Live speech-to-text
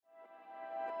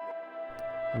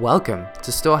Welcome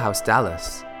to Storehouse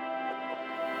Dallas.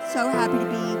 So happy to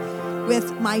be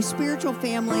with my spiritual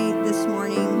family this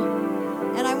morning.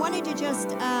 And I wanted to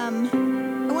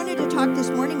talk this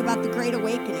morning about the Great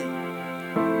Awakening.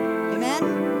 Amen?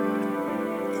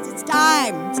 Because it's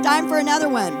time. It's time for another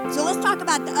one. So let's talk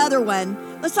about the other one.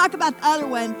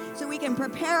 So we can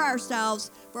prepare ourselves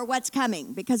for what's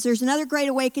coming. Because there's another Great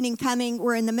Awakening coming.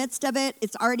 We're in the midst of it.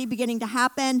 It's already beginning to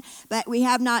happen, but we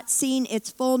have not seen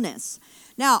its fullness.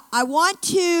 Now, I want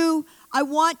to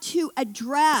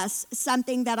address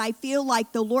something that I feel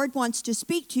like the Lord wants to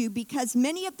speak to, because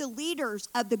many of the leaders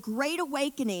of the Great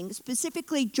Awakening,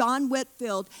 specifically John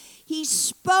Whitfield, he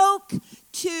spoke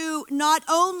to not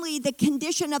only the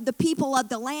condition of the people of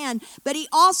the land, but he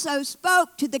also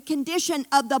spoke to the condition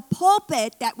of the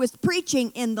pulpit that was preaching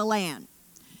in the land.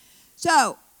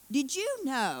 So, did you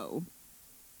know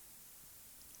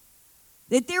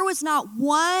that there was not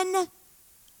one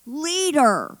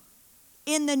leader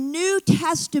in the New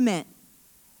Testament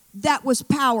that was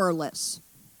powerless?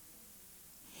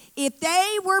 If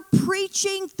they were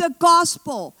preaching the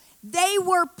gospel, they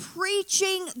were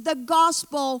preaching the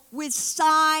gospel with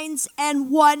signs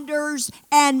and wonders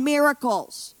and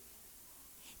miracles.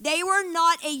 They were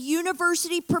not a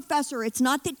university professor. It's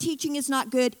not that teaching is not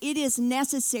good. It is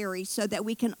necessary so that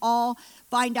we can all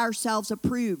find ourselves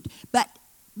approved. But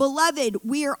beloved,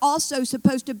 we are also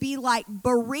supposed to be like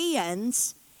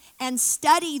Bereans and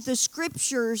study the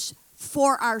scriptures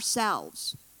for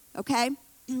ourselves, okay?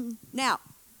 Now,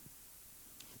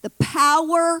 the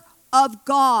power of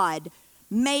God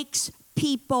makes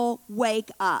people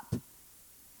wake up.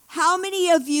 How many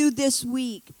of you this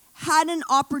week had an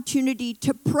opportunity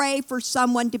to pray for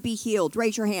someone to be healed?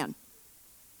 Raise your hand.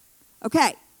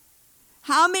 Okay.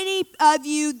 How many of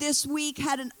you this week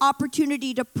had an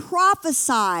opportunity to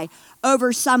prophesy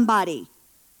over somebody?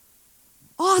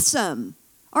 Awesome.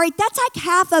 All right, that's like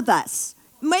half of us,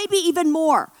 maybe even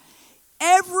more.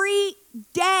 Every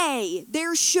day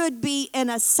there should be an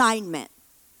assignment,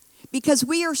 because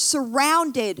we are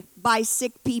surrounded by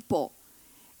sick people.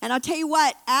 And I'll tell you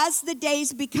what, as the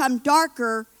days become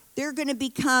darker, they're going to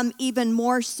become even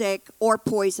more sick or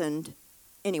poisoned.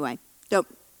 Anyway,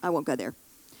 I won't go there.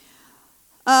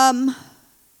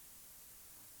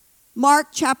 Mark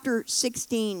chapter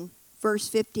 16, verse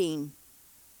 15.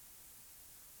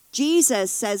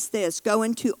 Jesus says this: go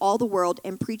into all the world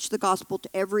and preach the gospel to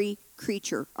every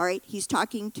creature. All right, he's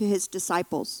talking to his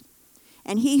disciples.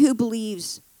 And he who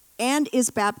believes and is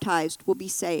baptized will be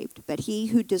saved, but he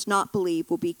who does not believe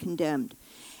will be condemned.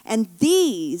 And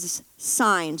these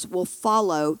signs will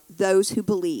follow those who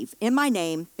believe. In my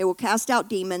name, they will cast out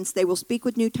demons. They will speak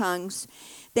with new tongues.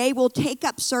 They will take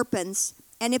up serpents.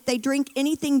 And if they drink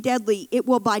anything deadly, it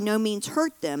will by no means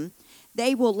hurt them.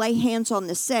 They will lay hands on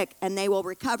the sick and they will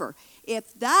recover.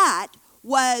 If that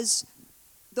was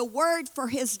the word for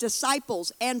his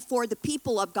disciples and for the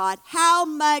people of God, how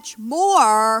much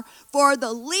more for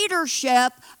the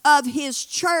leadership of his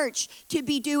church to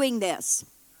be doing this?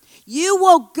 You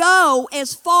will go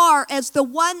as far as the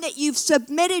one that you've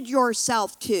submitted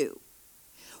yourself to,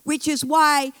 which is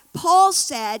why Paul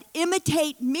said,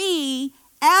 imitate me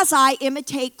as I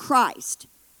imitate Christ.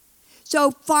 So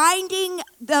finding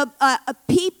the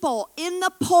people in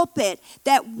the pulpit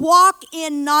that walk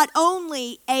in not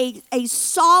only a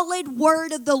solid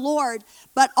word of the Lord,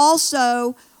 but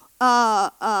also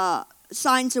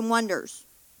signs and wonders.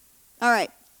 All right,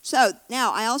 so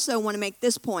now I also want to make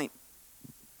this point.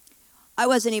 I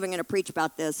wasn't even going to preach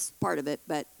about this part of it,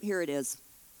 but here it is.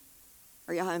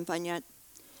 Are y'all having fun yet?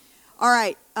 All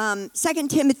right, 2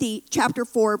 Timothy chapter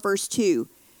 4, verse 2.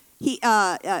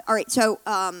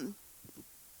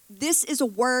 This is a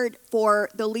word for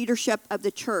the leadership of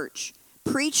the church.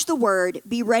 Preach the word,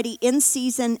 be ready in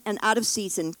season and out of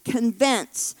season.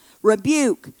 Convince,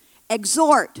 rebuke,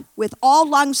 exhort with all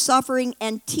long-suffering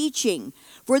and teaching.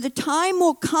 For the time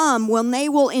will come when they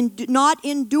will not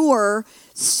endure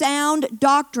sound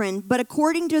doctrine, but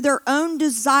according to their own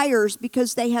desires,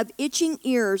 because they have itching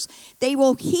ears, they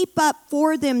will heap up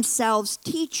for themselves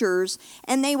teachers,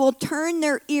 and they will turn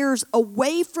their ears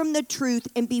away from the truth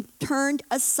and be turned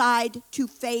aside to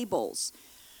fables.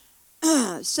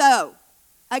 So,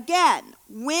 again,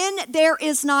 when there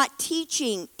is not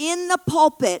teaching in the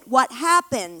pulpit, what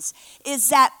happens is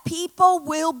that people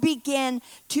will begin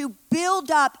to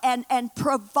build up and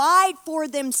provide for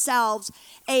themselves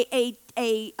a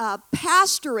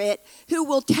pastorate who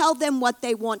will tell them what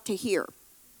they want to hear,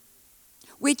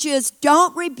 which is,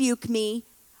 don't rebuke me,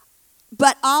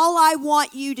 but all I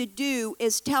want you to do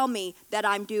is tell me that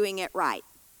I'm doing it right.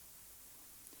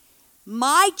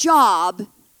 My job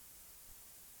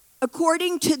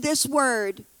according to this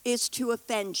word, is to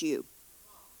offend you.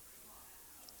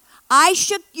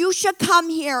 You should come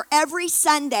here every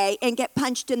Sunday and get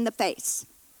punched in the face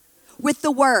with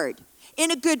the word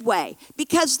in a good way,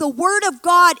 because the word of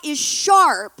God is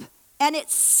sharp and it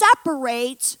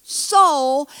separates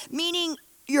soul, meaning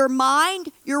your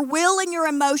mind, your will, and your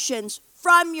emotions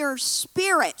from your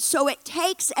spirit. So it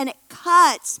takes and it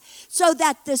cuts so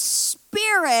that the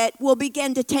spirit will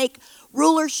begin to take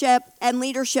rulership and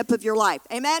leadership of your life.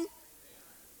 Amen?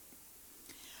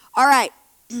 All right.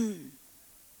 The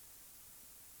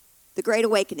Great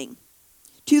Awakening.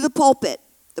 To the pulpit,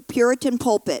 the Puritan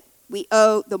pulpit, we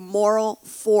owe the moral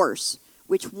force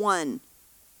which won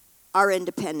our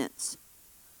independence.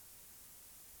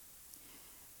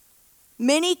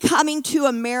 Many coming to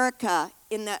America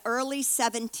in the early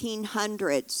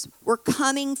 1700s were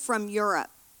coming from Europe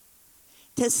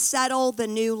to settle the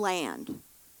new land.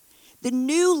 The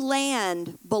new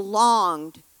land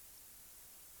belonged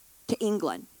to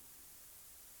England,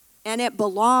 and it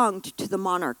belonged to the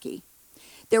monarchy.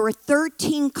 There were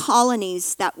 13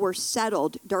 colonies that were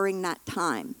settled during that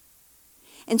time.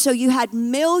 And so you had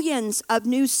millions of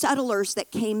new settlers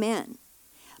that came in.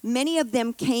 Many of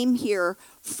them came here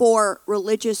for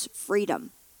religious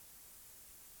freedom.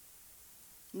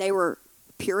 They were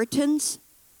Puritans,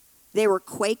 they were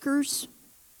Quakers,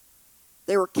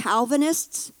 they were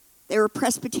Calvinists, they were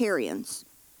Presbyterians.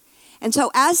 And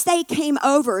so as they came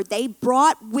over, they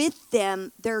brought with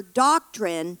them their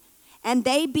doctrine, and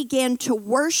they began to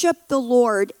worship the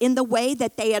Lord in the way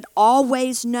that they had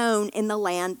always known in the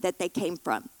land that they came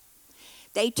from.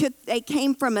 They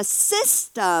came from a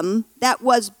system that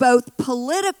was both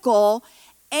political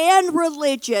and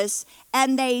religious,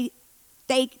 and they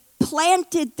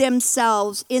planted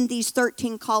themselves in these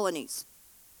 13 colonies.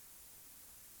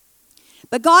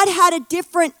 But God had a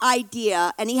different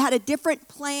idea, and he had a different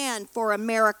plan for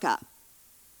America.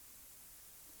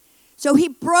 So he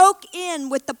broke in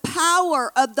with the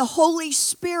power of the Holy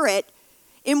Spirit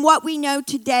in what we know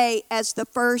today as the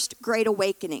First Great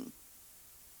Awakening.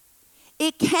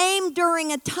 It came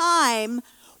during a time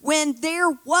when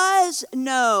there was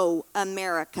no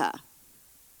America.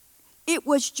 It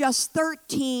was just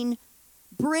 13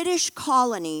 British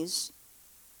colonies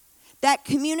that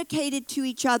communicated to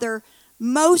each other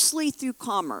mostly through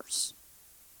commerce.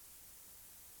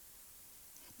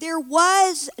 There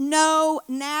was no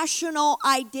national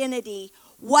identity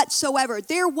whatsoever.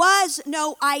 There was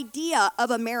no idea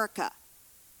of America.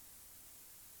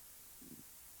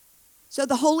 So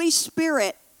the Holy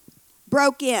Spirit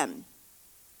broke in.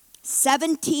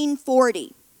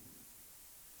 1740.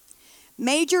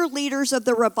 Major leaders of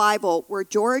the revival were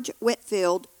George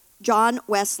Whitefield, John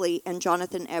Wesley, and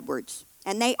Jonathan Edwards.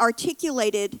 And they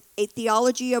articulated a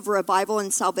theology of revival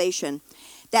and salvation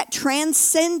that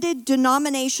transcended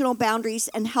denominational boundaries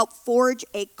and helped forge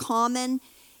a common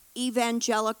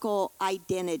evangelical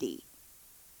identity.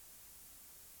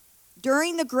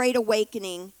 During the Great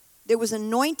Awakening, there was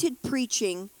anointed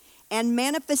preaching and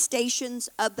manifestations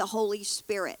of the Holy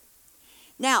Spirit.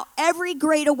 Now, every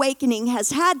Great Awakening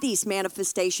has had these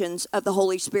manifestations of the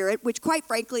Holy Spirit, which quite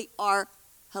frankly are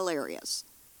hilarious.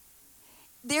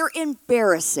 They're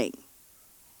embarrassing.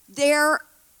 They're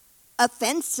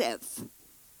offensive.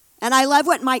 And I love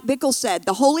what Mike Bickle said.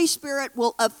 The Holy Spirit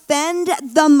will offend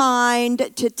the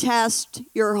mind to test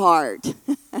your heart.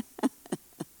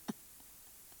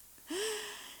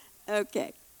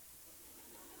 Okay.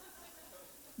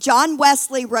 John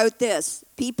Wesley wrote this: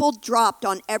 people dropped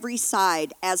on every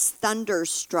side as thunder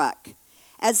struck.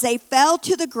 As they fell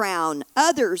to the ground,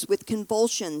 others with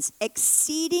convulsions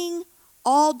exceeding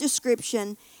all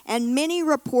description, and many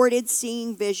reported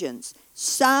seeing visions.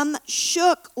 Some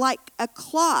shook like a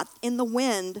cloth in the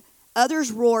wind,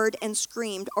 others roared and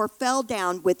screamed or fell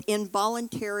down with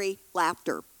involuntary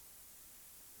laughter.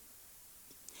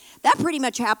 That pretty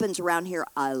much happens around here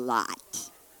a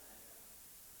lot.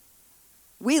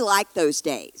 We like those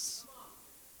days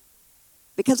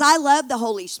because I love the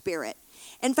Holy Spirit.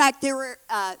 In fact, there were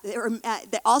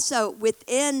also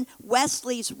within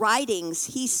Wesley's writings,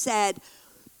 he said,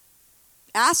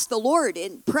 asked the Lord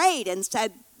and prayed and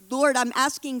said, Lord, I'm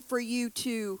asking for you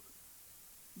to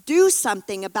do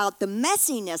something about the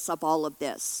messiness of all of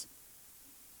this.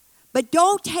 But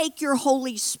don't take your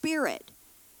Holy Spirit.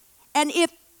 And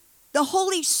if the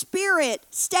Holy Spirit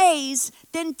stays,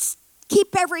 then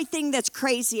keep everything that's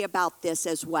crazy about this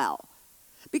as well.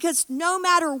 Because no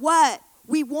matter what,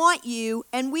 we want you,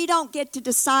 and we don't get to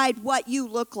decide what you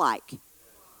look like.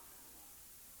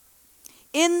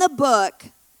 In the book,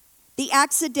 The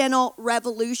Accidental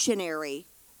Revolutionary,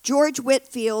 George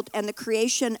Whitefield and the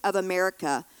Creation of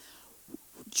America,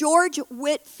 George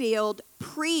Whitefield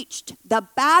preached the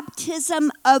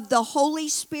baptism of the Holy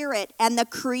Spirit and the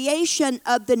creation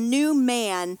of the new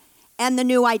man and the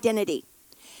new identity.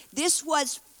 This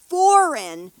was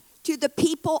foreign to the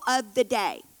people of the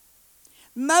day.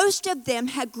 Most of them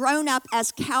had grown up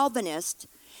as Calvinists,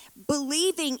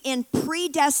 believing in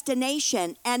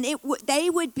predestination, and they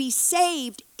would be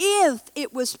saved if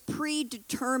it was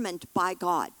predetermined by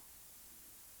God.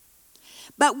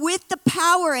 But with the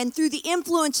power and through the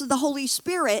influence of the Holy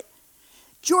Spirit,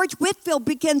 George Whitefield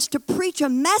begins to preach a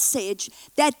message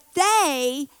that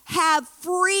they have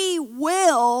free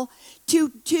will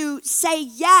to say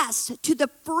yes to the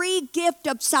free gift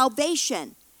of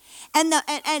salvation.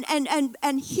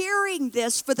 And hearing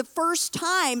this for the first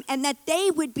time, and that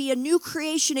they would be a new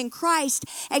creation in Christ,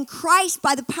 and Christ,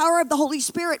 by the power of the Holy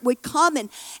Spirit, would come and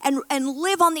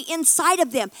live on the inside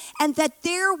of them, and that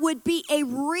there would be a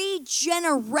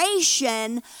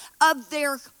regeneration of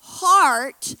their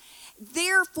heart,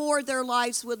 therefore their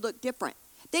lives would look different.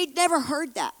 They'd never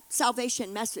heard that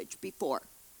salvation message before.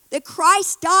 That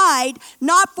Christ died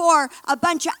not for a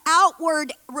bunch of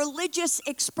outward religious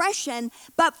expression,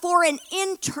 but for an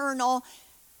internal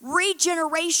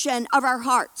regeneration of our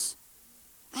hearts.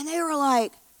 And they were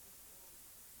like,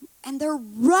 and they're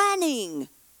running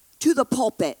to the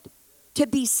pulpit to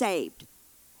be saved.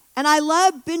 And I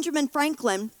love Benjamin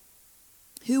Franklin,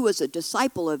 who was a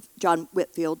disciple of John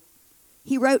Whitefield.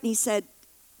 He wrote and he said,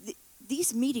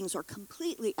 these meetings are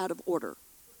completely out of order.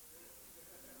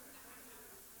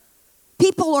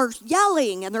 People are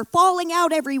yelling and they're falling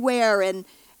out everywhere, and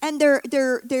they're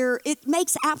it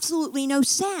makes absolutely no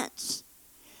sense.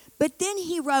 But then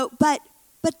he wrote, but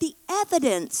the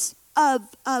evidence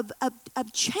of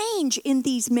change in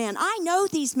these men. I know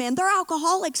these men. They're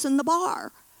alcoholics in the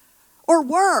bar, or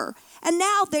were, and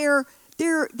now they're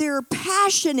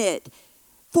passionate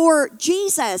for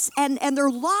Jesus, and their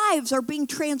lives are being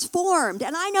transformed.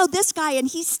 And I know this guy, and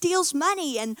he steals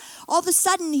money, and all of a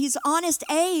sudden he's Honest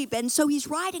Abe. And so he's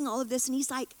writing all of this, and he's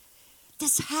like,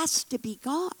 this has to be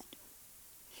God.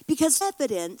 Because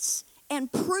evidence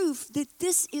and proof that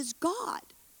this is God.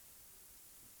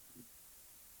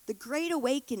 The Great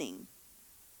Awakening.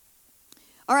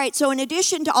 All right, so in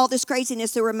addition to all this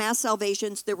craziness, there were mass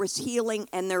salvations, there was healing,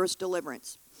 and there was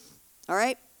deliverance. All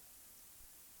right?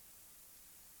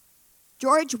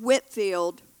 George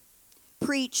Whitefield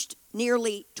preached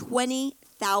nearly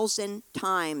 20,000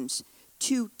 times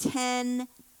to 10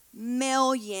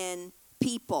 million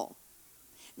people.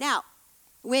 Now,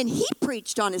 when he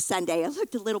preached on a Sunday, it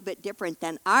looked a little bit different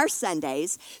than our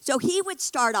Sundays. So he would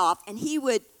start off and he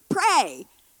would pray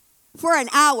for an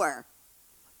hour.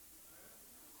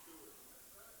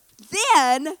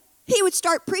 Then he would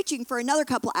start preaching for another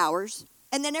couple hours.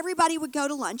 And then everybody would go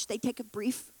to lunch. They'd take a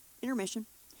brief intermission.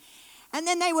 And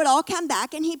then they would all come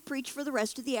back, and he'd preach for the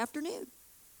rest of the afternoon.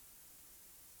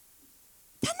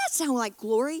 Doesn't that sound like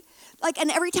glory?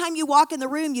 And every time you walk in the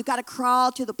room, you've got to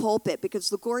crawl to the pulpit because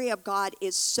the glory of God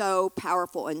is so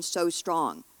powerful and so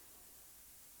strong.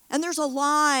 And there's a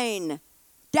line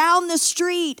down the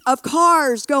street of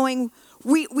cars going,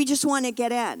 we just want to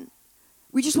get in.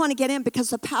 We just want to get in because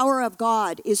the power of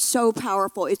God is so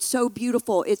powerful. It's so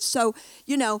beautiful. It's so,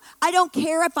 I don't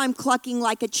care if I'm clucking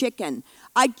like a chicken.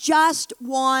 I just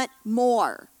want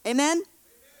more. Amen?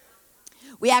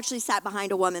 We actually sat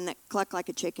behind a woman that clucked like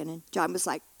a chicken, and John was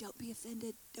like, don't be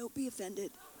offended. Don't be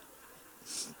offended.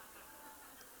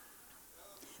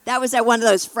 That was at one of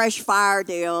those fresh fire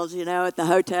deals, at the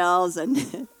hotels.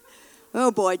 And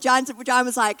oh, boy. John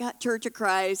was like, Church of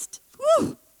Christ.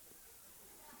 Woo!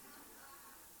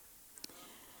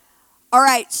 All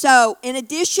right, so in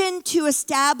addition to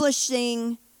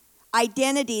establishing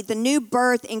identity, the new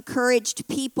birth encouraged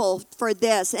people for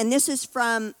this, and this is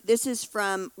from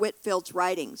Whitefield's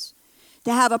writings,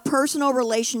 to have a personal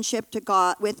relationship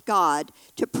with God,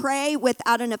 to pray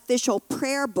without an official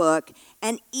prayer book,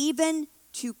 and even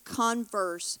to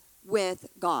converse with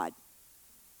God.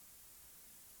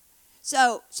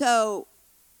 So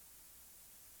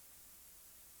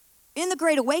in the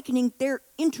Great Awakening, they're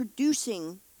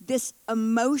introducing this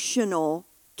emotional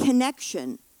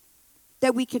connection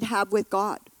that we could have with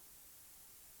God.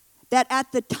 That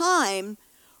at the time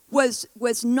was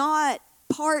not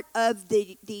part of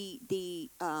the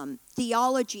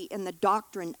theology and the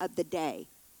doctrine of the day.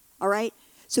 All right?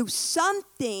 So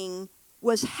something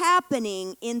was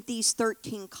happening in these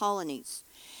 13 colonies.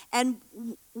 And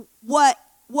what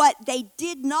they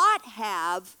did not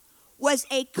have was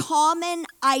a common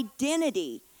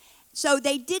identity. So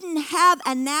they didn't have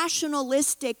a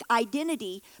nationalistic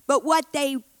identity, but what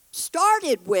they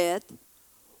started with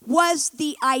was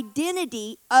the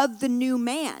identity of the new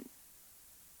man.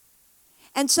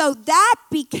 And so that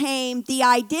became the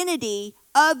identity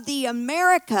of the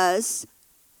Americas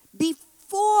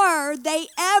before they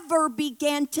ever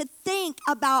began to think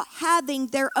about having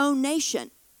their own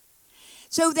nation.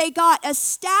 So they got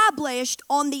established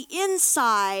on the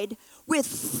inside with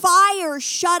fire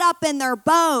shut up in their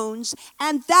bones,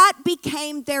 and that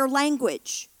became their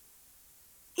language.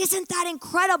 Isn't that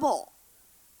incredible?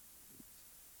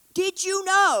 Did you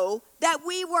know that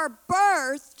we were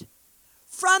birthed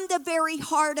from the very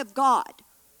heart of God?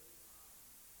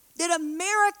 That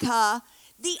America,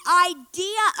 the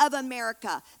idea of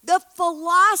America, the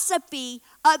philosophy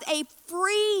of a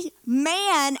free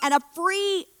man and a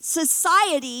free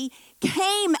society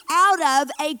came out of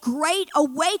a great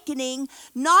awakening,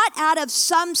 not out of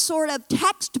some sort of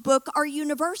textbook or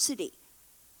university.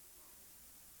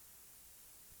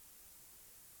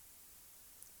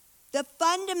 The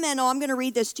fundamental, I'm going to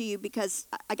read this to you because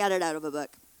I got it out of a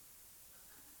book.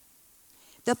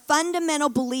 The fundamental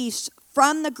beliefs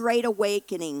from the Great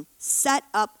Awakening set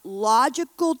up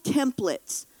logical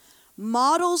templates,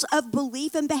 models of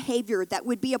belief and behavior that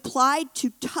would be applied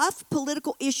to tough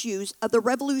political issues of the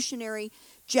revolutionary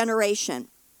generation.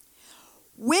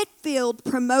 Whitefield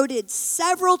promoted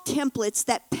several templates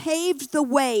that paved the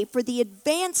way for the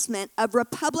advancement of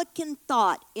Republican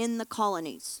thought in the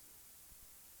colonies.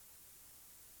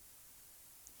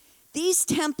 These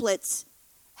templates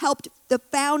helped the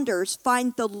founders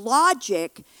find the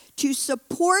logic to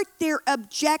support their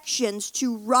objections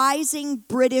to rising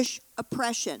British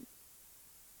oppression.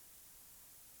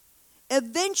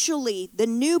 Eventually, the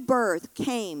new birth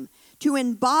came to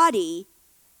embody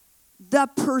the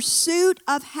pursuit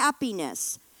of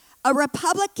happiness, a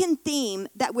Republican theme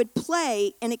that would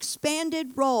play an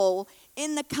expanded role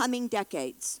in the coming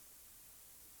decades.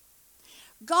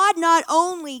 God not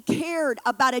only cared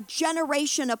about a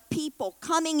generation of people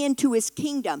coming into his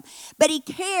kingdom, but he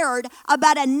cared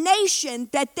about a nation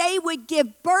that they would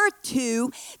give birth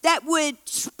to that would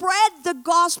spread the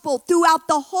gospel throughout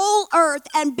the whole earth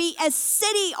and be a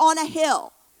city on a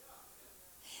hill.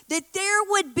 That there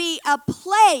would be a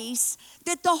place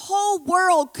that the whole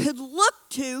world could look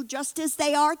to, just as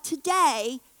they are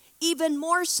today, even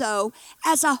more so,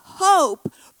 as a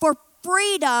hope for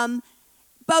freedom,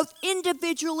 both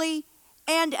individually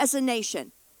and as a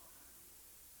nation.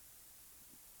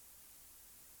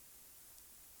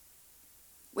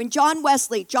 When John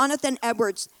Wesley, Jonathan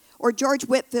Edwards, or George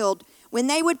Whitefield, when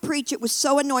they would preach, it was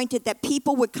so anointed that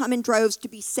people would come in droves to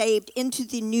be saved into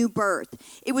the new birth.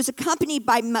 It was accompanied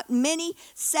by many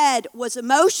said was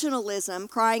emotionalism,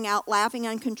 crying out, laughing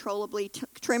uncontrollably,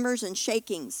 tremors and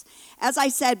shakings. As I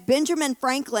said, Benjamin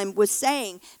Franklin was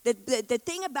saying that the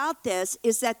thing about this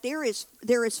is that there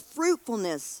is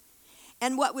fruitfulness.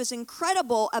 And what was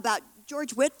incredible about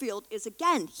George Whitefield is,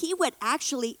 again, he would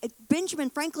actually, Benjamin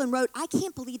Franklin wrote, I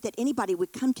can't believe that anybody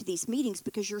would come to these meetings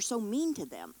because you're so mean to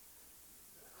them.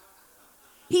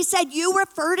 He said, you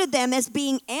refer to them as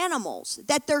being animals,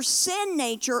 that their sin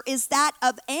nature is that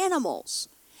of animals,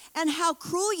 and how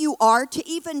cruel you are to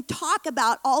even talk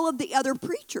about all of the other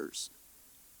preachers.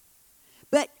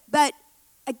 But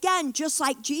again, just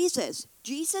like Jesus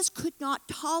could not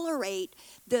tolerate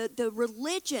the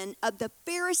religion of the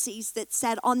Pharisees that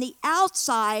said on the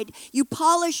outside you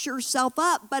polish yourself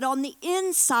up, but on the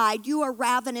inside you are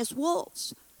ravenous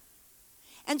wolves.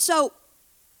 And so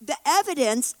the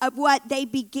evidence of what they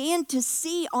began to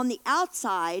see on the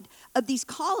outside of these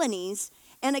colonies,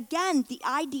 and again, the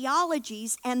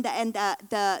ideologies and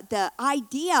the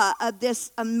idea of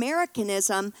this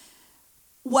Americanism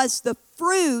was the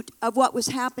fruit of what was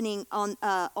happening on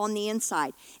the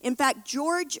inside. In fact,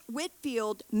 George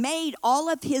Whitefield made all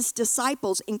of his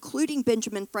disciples, including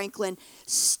Benjamin Franklin,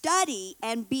 study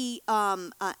and be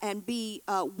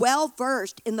well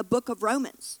versed in the book of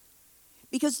Romans.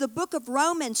 Because the book of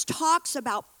Romans talks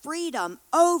about freedom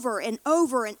over and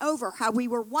over and over, how we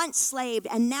were once slaves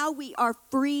and now we are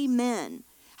free men.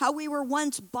 How we were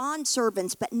once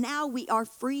bondservants, but now we are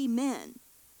free men.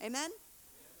 Amen?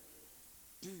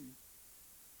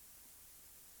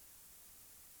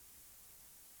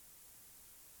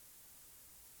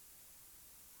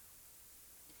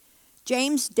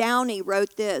 James Downey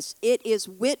wrote this: it is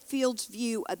Whitefield's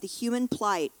view of the human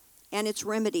plight and its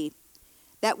remedy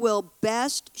that will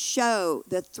best show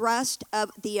the thrust of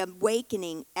the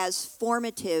awakening as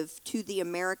formative to the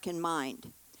American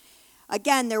mind.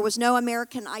 Again, there was no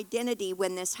American identity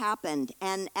when this happened,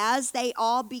 and as they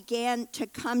all began to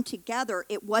come together,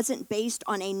 it wasn't based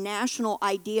on a national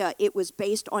idea, it was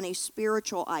based on a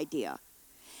spiritual idea.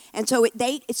 And so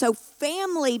so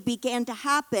family began to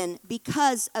happen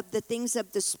because of the things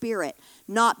of the Spirit,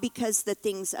 not because the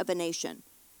things of a nation.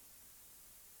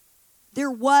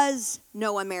 There was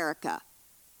no America.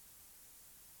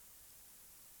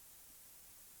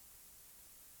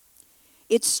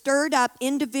 It stirred up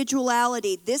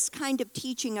individuality, this kind of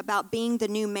teaching about being the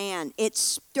new man. It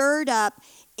stirred up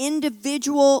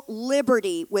individual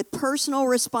liberty with personal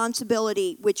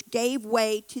responsibility, which gave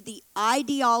way to the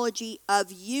ideology of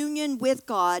union with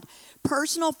God,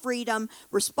 personal freedom,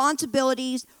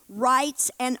 responsibilities,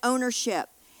 rights, and ownership.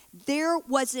 There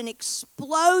was an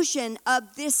explosion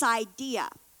of this idea.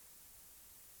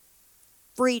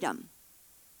 Freedom.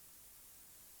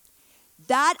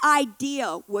 That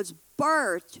idea was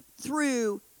birthed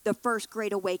through the First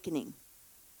Great Awakening.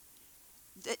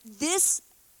 This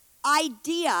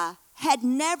idea had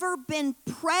never been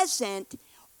present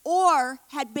or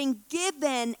had been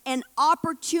given an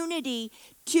opportunity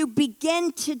to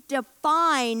begin to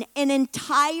define an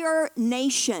entire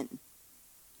nation.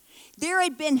 There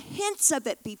had been hints of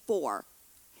it before.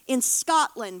 In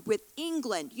Scotland with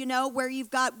England, where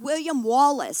you've got William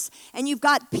Wallace and you've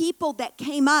got people that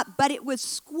came up, but it was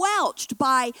squelched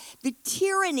by the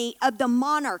tyranny of the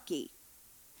monarchy.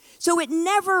 So it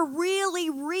never really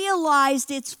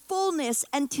realized its fullness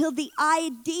until the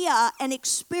idea and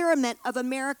experiment of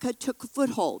America took a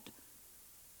foothold.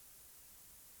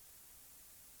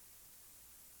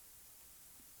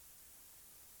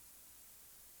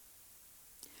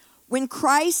 When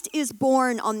Christ is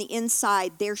born on the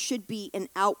inside, there should be an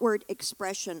outward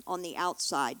expression on the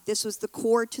outside. This was the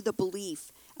core to the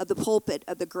belief of the pulpit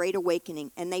of the Great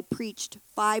Awakening, and they preached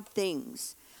 5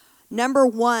 things. Number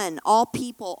 1, all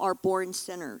people are born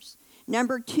sinners.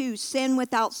 Number 2, sin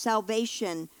without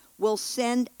salvation will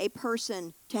send a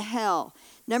person to hell.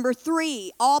 Number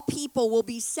 3, all people will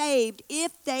be saved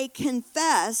if they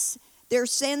confess their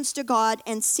sins to God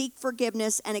and seek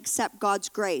forgiveness and accept God's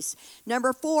grace.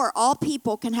 Number 4, all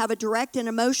people can have a direct and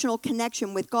emotional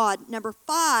connection with God. Number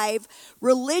 5,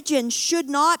 religion should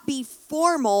not be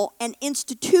formal and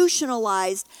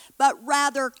institutionalized, but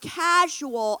rather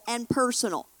casual and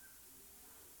personal.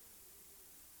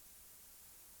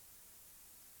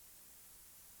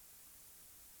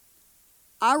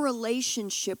 Our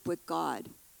relationship with God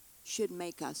should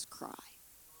make us cry.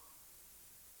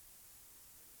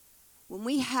 When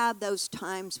we have those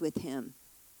times with Him,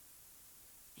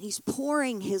 and He's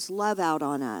pouring His love out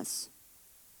on us,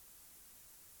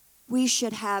 we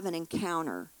should have an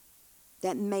encounter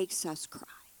that makes us cry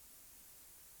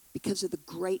because of the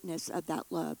greatness of that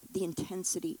love, the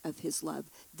intensity of His love,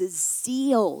 the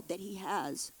zeal that He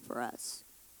has for us.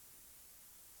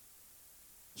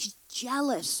 He's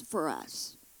jealous for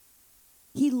us.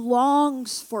 He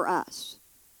longs for us.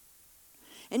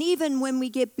 And even when we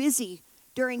get busy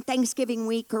during Thanksgiving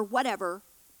week or whatever,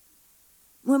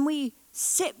 when we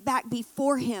sit back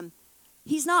before Him,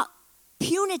 He's not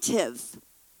punitive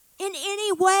in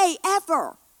any way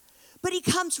ever. But He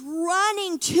comes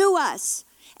running to us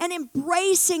and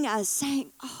embracing us,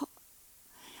 saying, "Oh,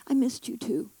 I missed you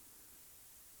too.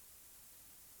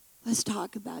 Let's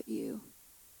talk about you.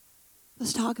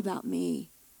 Let's talk about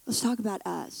me. Let's talk about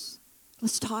us.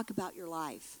 Let's talk about your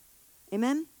life."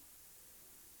 Amen?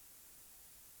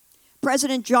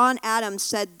 President John Adams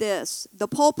said this: "The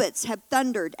pulpits have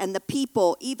thundered, and the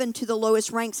people, even to the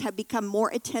lowest ranks, have become more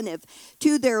attentive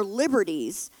to their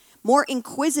liberties, more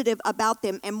inquisitive about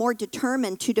them, and more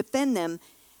determined to defend them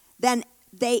than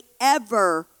they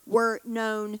ever were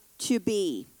known to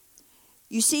be."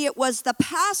 You see, it was the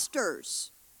pastors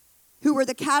who were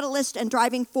the catalyst and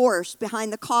driving force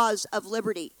behind the cause of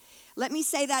liberty. Let me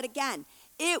say that again.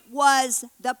 It was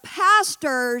the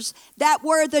pastors that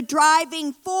were the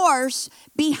driving force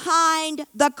behind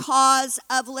the cause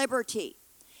of liberty.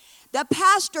 The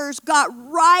pastors got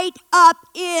right up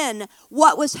in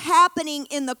what was happening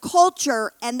in the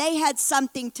culture, and they had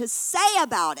something to say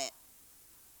about it.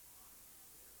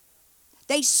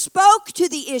 They spoke to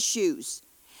the issues.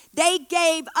 They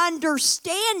gave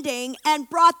understanding and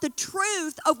brought the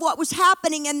truth of what was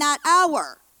happening in that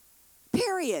hour.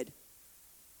 Period.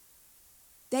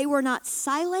 They were not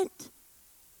silent,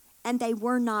 and they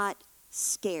were not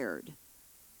scared.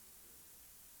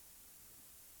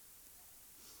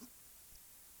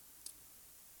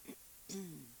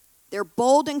 Their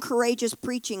bold and courageous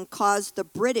preaching caused the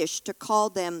British to call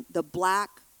them the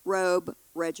Black Robe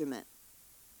Regiment.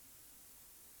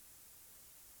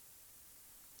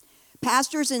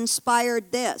 Pastors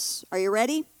inspired this. Are you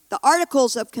ready? The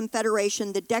Articles of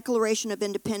Confederation, the Declaration of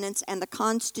Independence, and the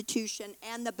Constitution,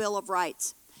 and the Bill of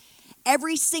Rights.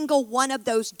 Every single one of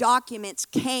those documents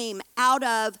came out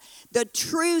of the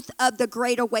truth of the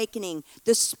Great Awakening,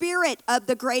 the spirit of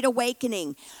the Great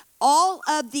Awakening. All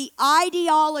of the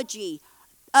ideology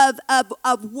of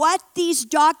what these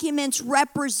documents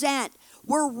represent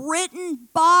were written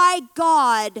by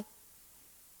God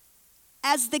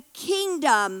as the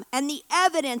kingdom and the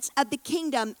evidence of the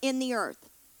kingdom in the earth.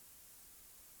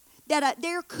 That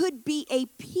there could be a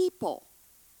people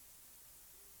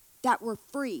that were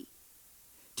free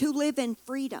to live in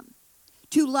freedom,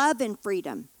 to love in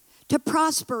freedom, to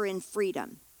prosper in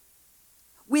freedom,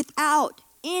 without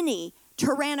any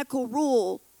tyrannical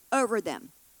rule over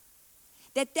them.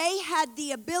 That they had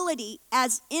the ability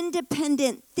as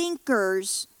independent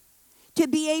thinkers to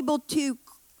be able to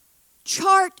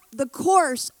chart the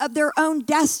course of their own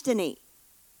destiny.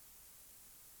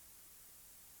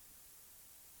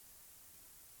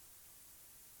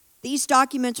 These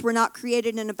documents were not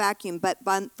created in a vacuum, but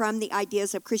from the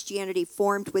ideas of Christianity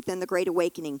formed within the Great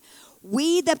Awakening.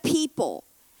 We the people,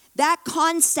 that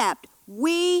concept,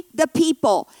 we the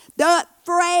people, the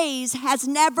phrase has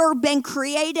never been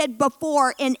created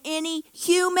before in any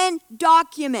human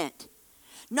document.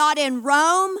 Not in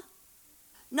Rome,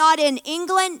 not in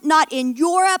England, not in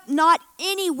Europe, not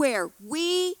anywhere.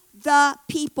 We the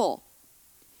people.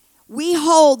 We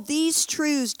hold these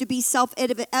truths to be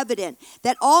self-evident,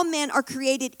 that all men are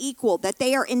created equal, that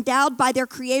they are endowed by their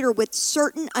Creator with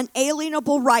certain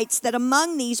unalienable rights, that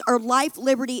among these are life,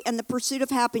 liberty, and the pursuit of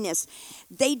happiness.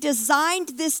 They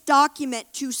designed this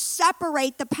document to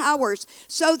separate the powers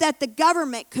so that the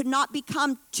government could not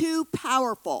become too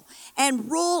powerful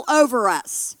and rule over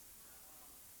us.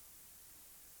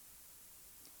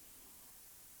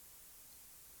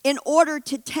 In order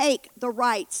to take the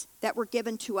rights that were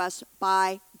given to us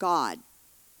by God.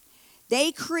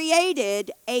 They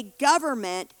created a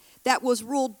government that was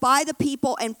ruled by the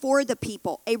people and for the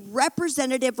people, a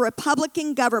representative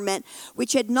Republican government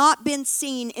which had not been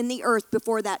seen in the earth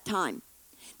before that time.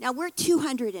 Now, we're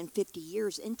 250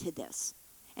 years into this,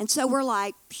 and so we're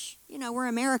like, we're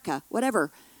America,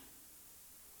 whatever.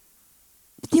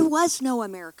 But there was no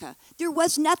America. There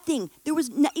was nothing.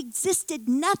 Existed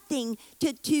nothing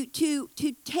to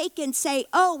take and say,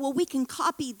 oh, well, we can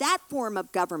copy that form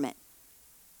of government.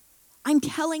 I'm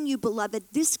telling you, beloved,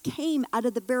 this came out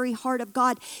of the very heart of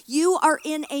God. You are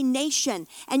in a nation,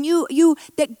 and you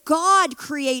that God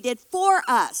created for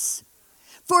us,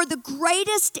 for the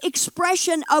greatest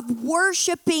expression of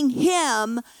worshiping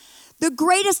Him, the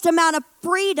greatest amount of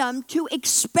freedom to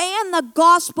expand the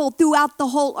gospel throughout the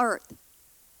whole earth.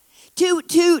 To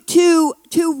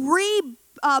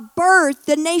rebirth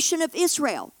the nation of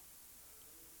Israel.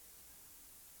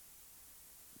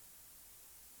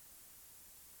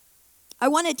 I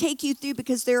want to take you through,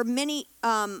 because there are many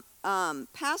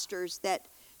pastors that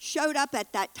showed up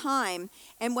at that time,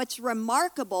 and what's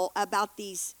remarkable about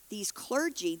this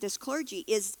clergy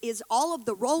is all of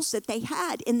the roles that they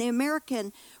had in the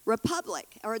American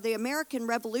Republic or the American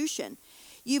Revolution.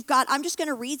 You've got, I'm just going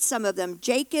to read some of them.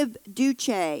 Jacob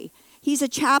Duche, he's a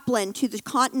chaplain to the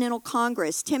Continental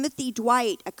Congress. Timothy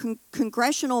Dwight, a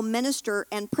congressional minister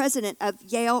and president of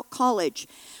Yale College.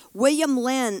 William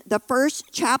Lynn, the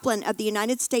first chaplain of the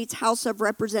United States House of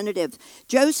Representatives.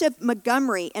 Joseph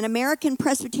Montgomery, an American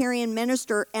Presbyterian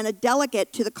minister and a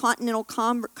delegate to the Continental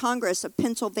Congress of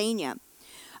Pennsylvania.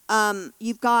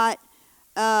 You've got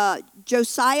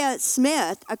Josiah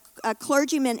Smith, a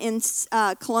clergyman in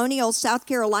colonial South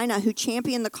Carolina who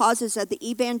championed the causes of the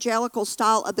evangelical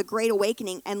style of the Great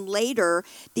Awakening and later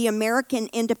the American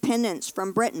independence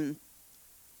from Britain.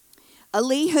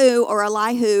 Elihu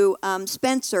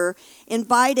Spencer,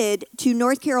 invited to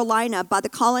North Carolina by the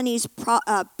colony's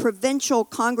provincial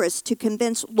congress to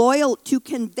convince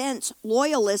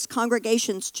loyalist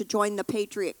congregations to join the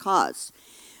patriot cause.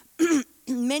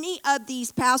 Many of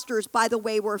these pastors, by the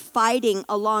way, were fighting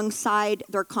alongside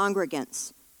their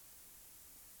congregants.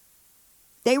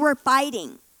 They were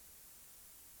fighting.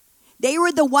 They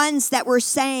were the ones that were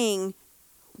saying,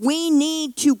 we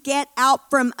need to get out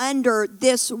from under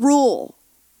this rule.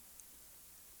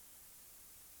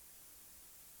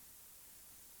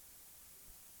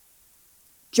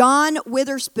 John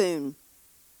Witherspoon,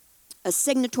 a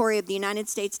signatory of the United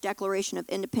States Declaration of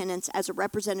Independence as a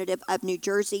representative of New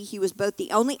Jersey. He was both the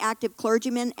only active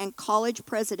clergyman and college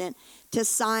president to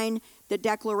sign the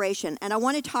Declaration. And I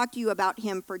want to talk to you about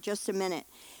him for just a minute.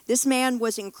 This man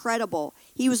was incredible.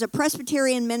 He was a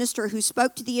Presbyterian minister who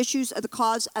spoke to the issues of the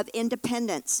cause of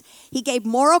independence. He gave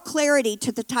moral clarity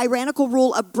to the tyrannical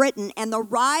rule of Britain and the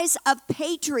rise of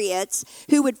patriots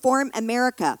who would form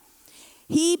America.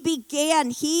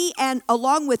 He and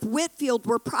along with Whitefield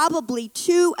were probably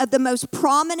two of the most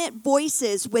prominent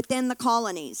voices within the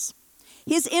colonies.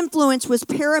 His influence was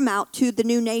paramount to the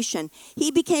new nation.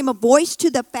 He became a voice to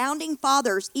the founding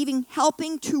fathers, even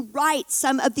helping to write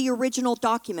some of the original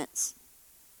documents.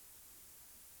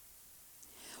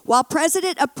 While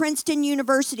president of Princeton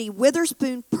University,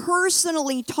 Witherspoon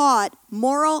personally taught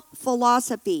moral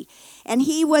philosophy, and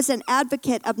he was an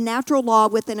advocate of natural law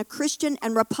within a Christian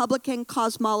and Republican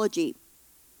cosmology.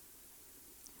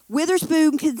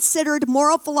 Witherspoon considered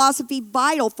moral philosophy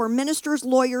vital for ministers,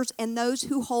 lawyers, and those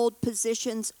who hold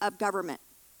positions of government.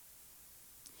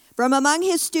 From among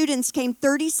his students came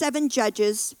 37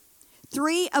 judges,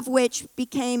 3 of which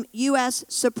became U.S.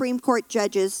 Supreme Court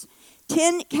judges,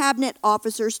 10 cabinet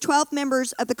officers, 12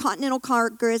 members of the Continental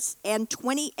Congress, and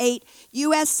 28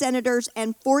 U.S. senators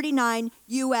and 49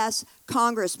 U.S.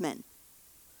 congressmen.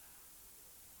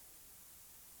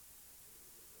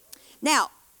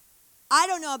 Now, I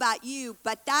don't know about you,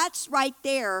 but that's right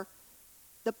there,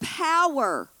 the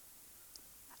power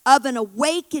of an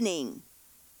awakening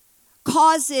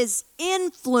causes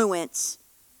influence,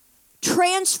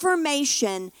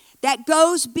 transformation that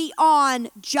goes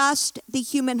beyond just the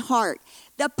human heart.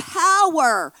 The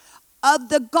power of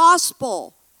the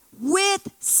gospel with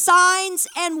signs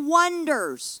and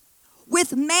wonders,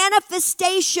 with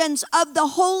manifestations of the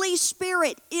Holy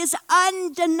Spirit is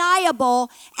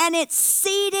undeniable, and it's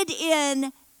seated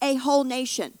in a whole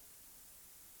nation.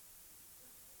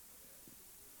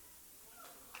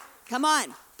 Come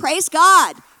on. Praise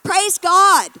God. Praise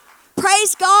God.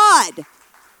 Praise God.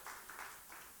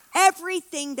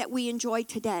 Everything that we enjoy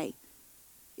today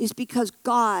is because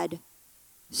God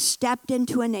stepped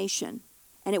into a nation,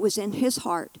 and it was in his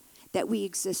heart that we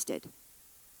existed.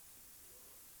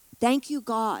 Thank you,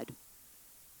 God.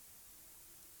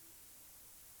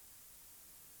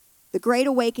 The Great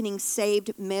Awakening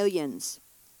saved millions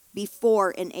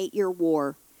before an 8-year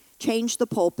war, changed the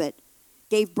pulpit,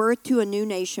 gave birth to a new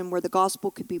nation where the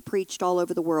gospel could be preached all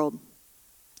over the world,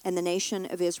 and the nation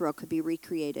of Israel could be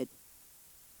recreated.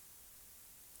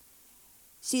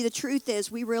 See, the truth is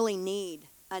we really need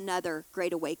another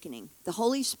Great Awakening. The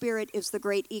Holy Spirit is the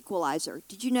great equalizer.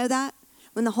 Did you know that?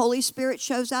 When the Holy Spirit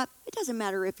shows up, it doesn't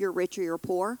matter if you're rich or you're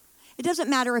poor. It doesn't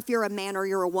matter if you're a man or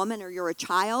you're a woman or you're a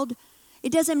child.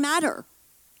 It doesn't matter.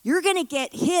 You're going to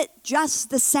get hit just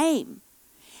the same.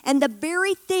 And the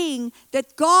very thing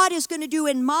that God is going to do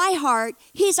in my heart,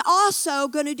 he's also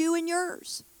going to do in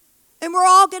yours. And we're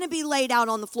all going to be laid out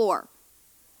on the floor,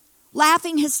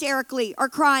 laughing hysterically or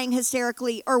crying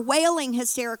hysterically or wailing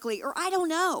hysterically, or I don't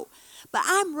know. But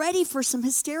I'm ready for some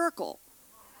hysterical.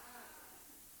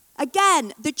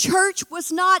 Again, the church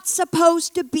was not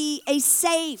supposed to be a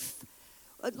safe.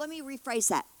 Let me rephrase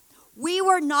that. We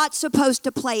were not supposed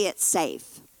to play it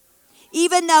safe.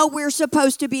 Even though we're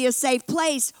supposed to be a safe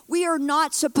place, we are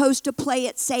not supposed to play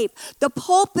it safe. The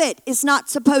pulpit is not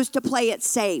supposed to play it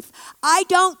safe. I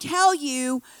don't tell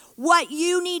you what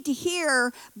you need to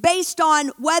hear based on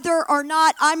whether or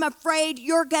not I'm afraid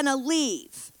you're going to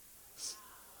leave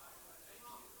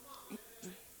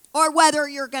or whether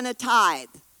you're going to tithe.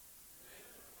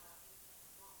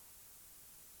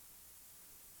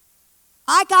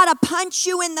 I got to punch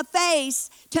you in the face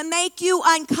to make you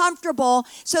uncomfortable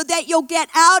so that you'll get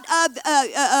out of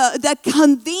the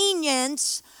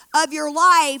convenience of your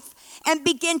life and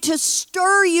begin to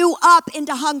stir you up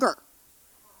into hunger.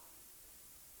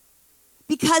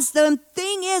 Because the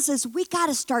thing is we got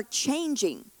to start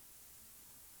changing.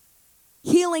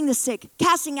 Healing the sick,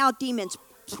 casting out demons,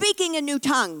 speaking in new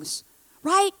tongues,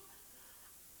 right?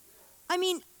 I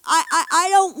mean, I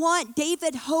don't want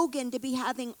David Hogan to be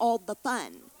having all the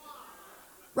fun,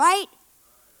 right?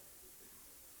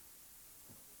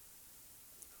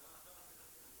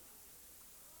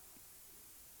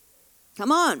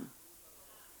 Come on.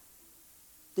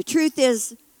 The truth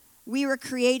is, we were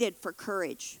created for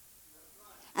courage.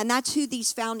 And that's who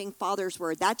these founding fathers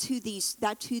were. That's who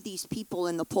these people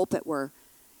in the pulpit were.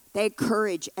 They had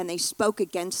courage and they spoke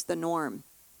against the norm.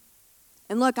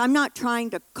 And look, I'm not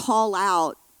trying to call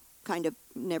out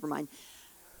never mind.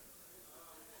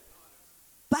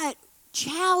 But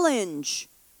challenge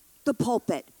the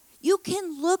pulpit. You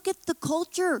can look at the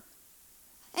culture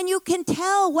and you can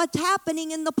tell what's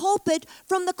happening in the pulpit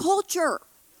from the culture.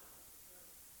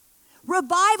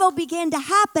 Revival began to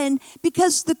happen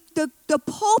because the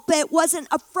pulpit wasn't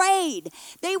afraid.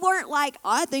 They weren't like,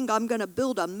 I think I'm going to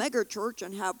build a mega church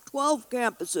and have 12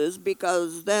 campuses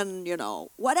because then,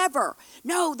 whatever.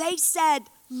 No, they said,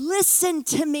 listen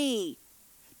to me.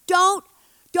 Don't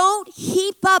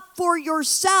heap up for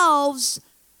yourselves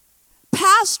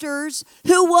pastors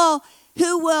who will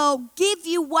who will give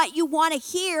you what you want to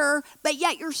hear, but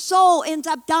yet your soul ends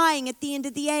up dying at the end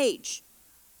of the age.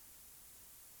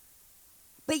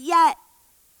 But yet,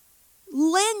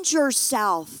 lend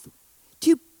yourself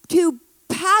to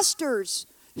pastors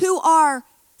who are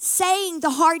saying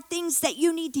the hard things that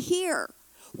you need to hear,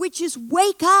 which is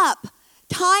wake up.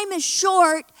 Time is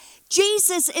short.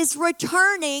 Jesus is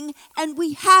returning, and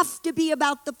we have to be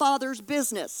about the Father's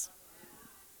business.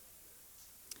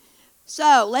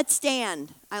 So let's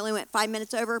stand. I only went 5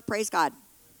 minutes over. Praise God.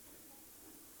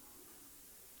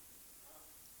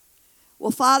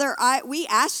 Well, Father, we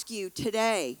ask you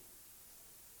today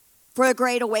for a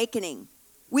great awakening.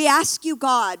 We ask you,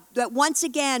 God, that once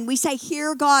again we say,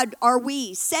 here, God, are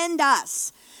we. Send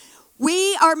us.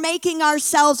 We are making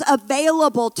ourselves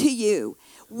available to you.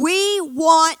 We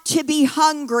want to be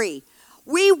hungry.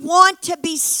 We want to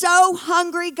be so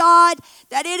hungry, God,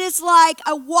 that it is like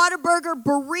a Whataburger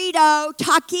burrito,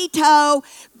 taquito,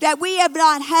 that we have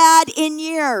not had in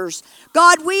years.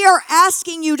 God, we are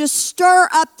asking you to stir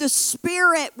up the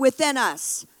spirit within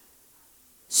us.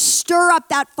 Stir up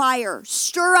that fire.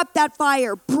 Stir up that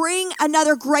fire. Bring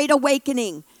another great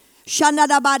awakening.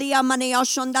 Shandarabadia maneo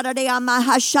shandaradia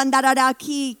maha shandarada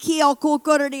ki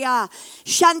kukuria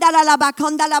shandarala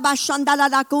bakondala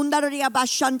bashandarala kundaria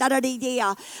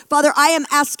bashandaradia. Father, I am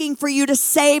asking for you to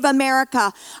save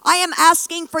America. I am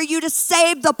asking for you to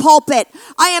save the pulpit.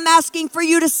 I am asking for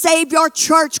you to save your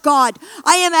church, God.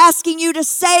 I am asking you to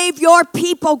save your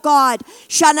people, God.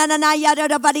 Shanana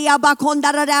yadarabadia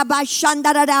bakondarada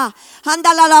bashandarada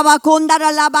handala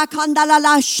bakondala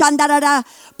bakandala shandarada.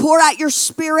 Pour out your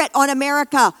spirit on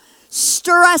America.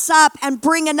 Stir us up and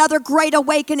bring another great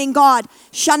awakening, God.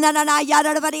 Where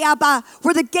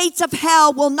the gates of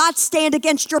hell will not stand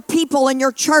against your people and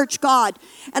your church, God.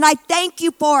 And I thank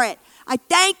you for it. I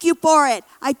thank you for it.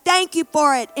 I thank you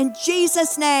for it. In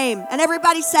Jesus' name. And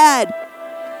everybody said,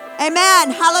 amen.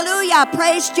 Hallelujah.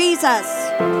 Praise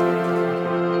Jesus.